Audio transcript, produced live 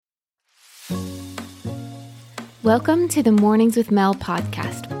Welcome to the Mornings with Mel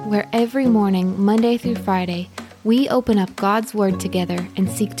podcast, where every morning, Monday through Friday, we open up God's Word together and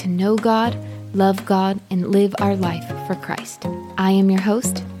seek to know God, love God, and live our life for Christ. I am your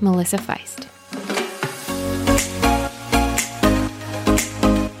host, Melissa Feist.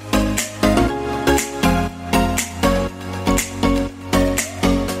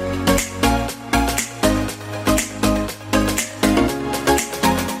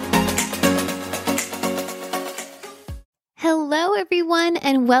 Hello, everyone,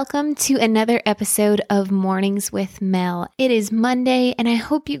 and welcome to another episode of Mornings with Mel. It is Monday, and I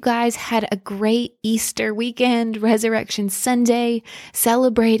hope you guys had a great Easter weekend, Resurrection Sunday,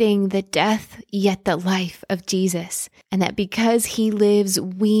 celebrating the death yet the life of Jesus, and that because he lives,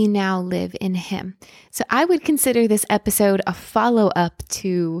 we now live in him. So I would consider this episode a follow-up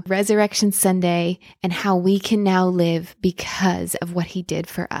to Resurrection Sunday and how we can now live because of what he did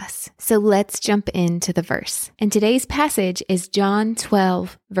for us. So let's jump into the verse. And today's passage is John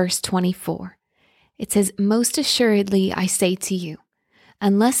 12, verse 24. It says, "Most assuredly I say to you,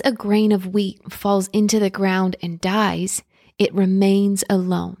 unless a grain of wheat falls into the ground and dies, it remains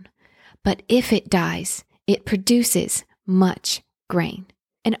alone. But if it dies, it produces much grain."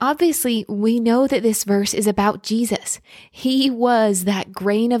 And obviously, we know that this verse is about Jesus. He was that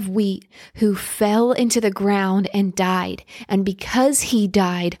grain of wheat who fell into the ground and died. And because he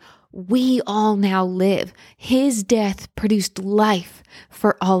died, we all now live. His death produced life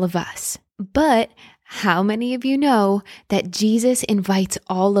for all of us. But how many of you know that Jesus invites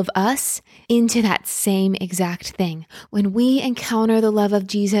all of us into that same exact thing? When we encounter the love of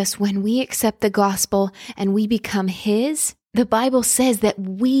Jesus, when we accept the gospel and we become his, the Bible says that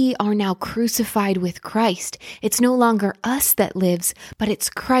we are now crucified with Christ. It's no longer us that lives, but it's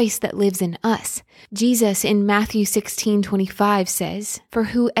Christ that lives in us. Jesus in Matthew 16:25 says, "For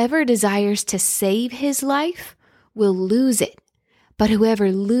whoever desires to save his life will lose it, but whoever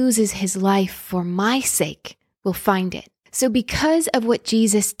loses his life for my sake will find it." So because of what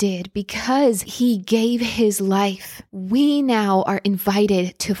Jesus did, because he gave his life, we now are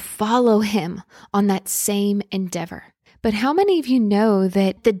invited to follow him on that same endeavor. But how many of you know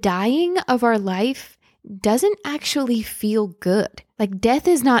that the dying of our life doesn't actually feel good? Like, death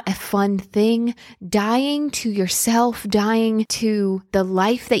is not a fun thing. Dying to yourself, dying to the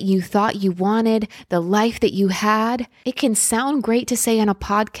life that you thought you wanted, the life that you had, it can sound great to say on a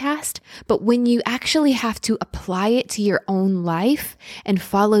podcast, but when you actually have to apply it to your own life and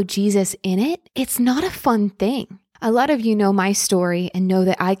follow Jesus in it, it's not a fun thing. A lot of you know my story and know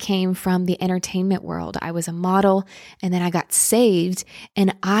that I came from the entertainment world. I was a model and then I got saved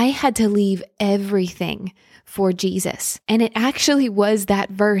and I had to leave everything for Jesus. And it actually was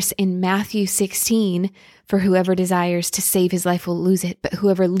that verse in Matthew 16, "For whoever desires to save his life will lose it, but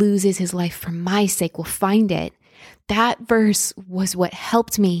whoever loses his life for my sake will find it." That verse was what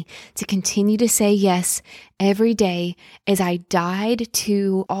helped me to continue to say yes every day as I died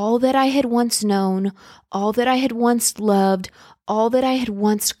to all that I had once known, all that I had once loved, all that I had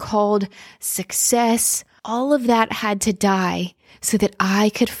once called success. All of that had to die so that I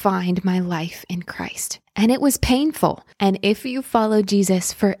could find my life in Christ. And it was painful. And if you follow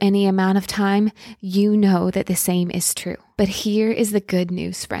Jesus for any amount of time, you know that the same is true. But here is the good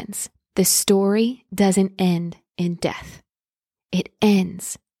news, friends. The story doesn't end in death. It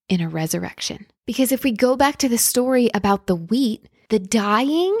ends in a resurrection. Because if we go back to the story about the wheat, the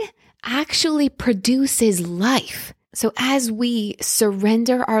dying actually produces life. So as we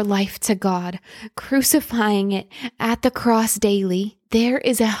surrender our life to God, crucifying it at the cross daily, there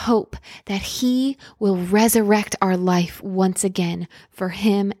is a hope that he will resurrect our life once again for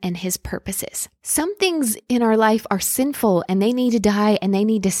him and his purposes. Some things in our life are sinful and they need to die and they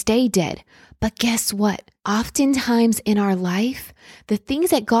need to stay dead. But guess what? Oftentimes in our life, the things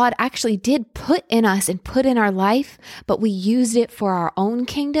that God actually did put in us and put in our life, but we used it for our own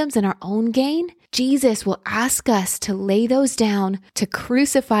kingdoms and our own gain, Jesus will ask us to lay those down, to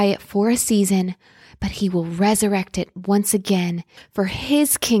crucify it for a season, but he will resurrect it once again for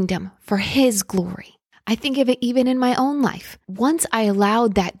his kingdom, for his glory. I think of it even in my own life. Once I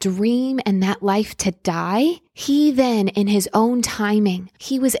allowed that dream and that life to die, he then, in his own timing,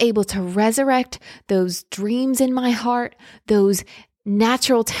 he was able to resurrect those dreams in my heart, those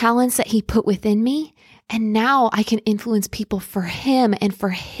natural talents that he put within me. And now I can influence people for him and for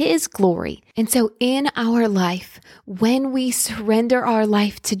his glory. And so in our life, when we surrender our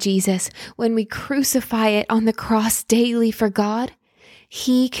life to Jesus, when we crucify it on the cross daily for God,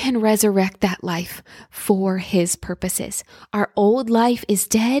 he can resurrect that life for his purposes. Our old life is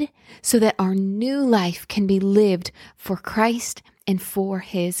dead so that our new life can be lived for Christ and for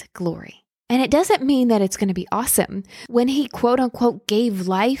his glory. And it doesn't mean that it's going to be awesome. When he quote unquote gave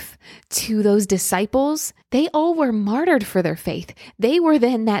life to those disciples, they all were martyred for their faith. They were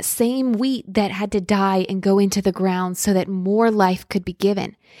then that same wheat that had to die and go into the ground so that more life could be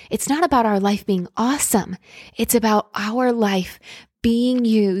given. It's not about our life being awesome. It's about our life being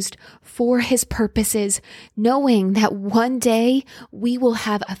used for his purposes, knowing that one day we will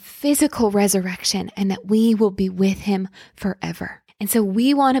have a physical resurrection and that we will be with him forever. And so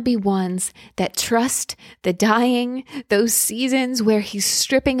we want to be ones that trust the dying, those seasons where he's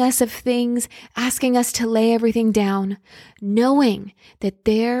stripping us of things, asking us to lay everything down, knowing that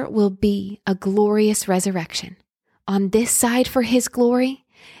there will be a glorious resurrection on this side for his glory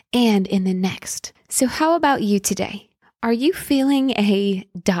and in the next. So how about you today? Are you feeling a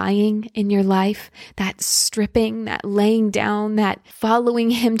dying in your life, that stripping, that laying down, that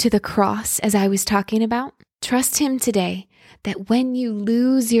following him to the cross as I was talking about? Trust him today that when you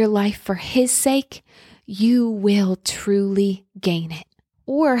lose your life for his sake, you will truly gain it.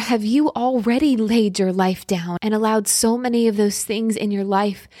 Or have you already laid your life down and allowed so many of those things in your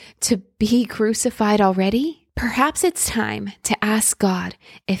life to be crucified already? Perhaps it's time to ask God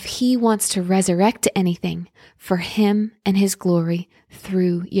if he wants to resurrect anything for him and his glory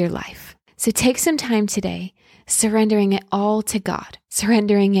through your life. So take some time today, surrendering it all to God,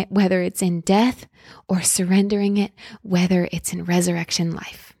 surrendering it whether it's in death or surrendering it whether it's in resurrection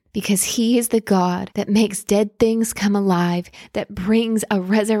life. Because he is the God that makes dead things come alive, that brings a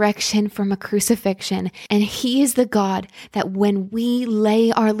resurrection from a crucifixion. And he is the God that when we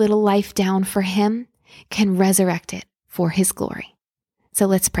lay our little life down for him, can resurrect it for his glory. So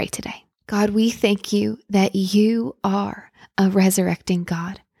let's pray today. God, we thank you that you are a resurrecting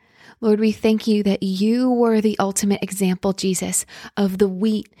God. Lord, we thank you that you were the ultimate example, Jesus, of the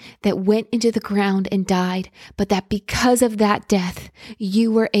wheat that went into the ground and died, but that because of that death,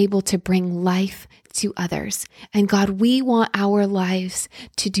 you were able to bring life to others. And God, we want our lives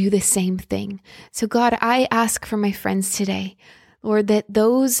to do the same thing. So God, I ask for my friends today, Lord, that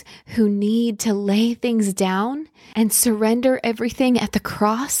those who need to lay things down and surrender everything at the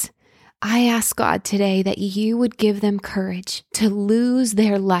cross, I ask God today that you would give them courage to lose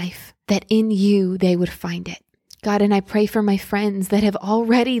their life, that in you they would find it. God, and I pray for my friends that have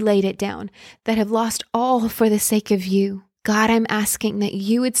already laid it down, that have lost all for the sake of you. God, I'm asking that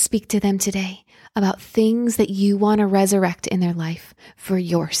you would speak to them today about things that you want to resurrect in their life for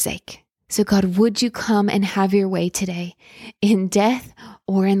your sake. So God, would you come and have your way today in death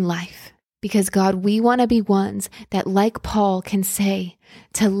or in life? Because God, we want to be ones that, like Paul, can say,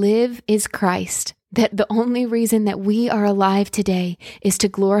 to live is Christ, that the only reason that we are alive today is to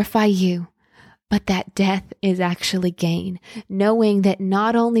glorify you, but that death is actually gain, knowing that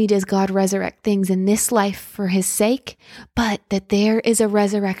not only does God resurrect things in this life for his sake, but that there is a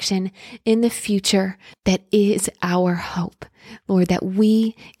resurrection in the future that is our hope. Lord, that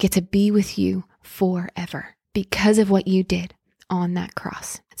we get to be with you forever because of what you did on that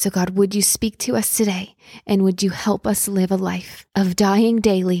cross. So God, would you speak to us today, and would you help us live a life of dying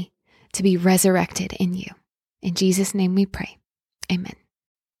daily to be resurrected in you? In Jesus' name we pray. Amen.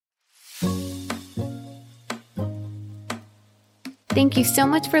 Thank you so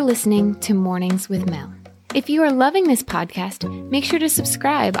much for listening to Mornings with Mel. If you are loving this podcast, make sure to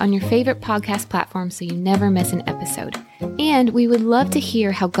subscribe on your favorite podcast platform so you never miss an episode. And we would love to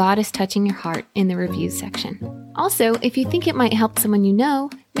hear how God is touching your heart in the reviews section. Also, if you think it might help someone you know,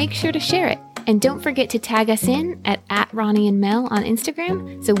 make sure to share it. And don't forget to tag us in at Ronnie and Mel on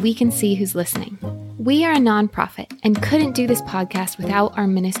Instagram so we can see who's listening. We are a nonprofit and couldn't do this podcast without our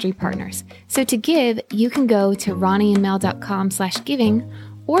ministry partners. So to give, you can go to ronnieandmel.com/giving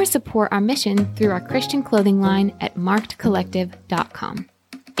or support our mission through our Christian clothing line at markedcollective.com.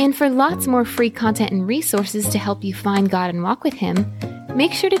 And for lots more free content and resources to help you find God and walk with him,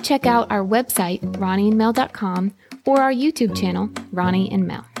 make sure to check out our website, ronnieandmel.com, or our YouTube channel, Ronnie and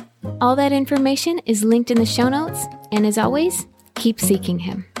Mel. All that information is linked in the show notes, and as always, keep seeking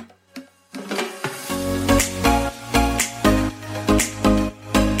him.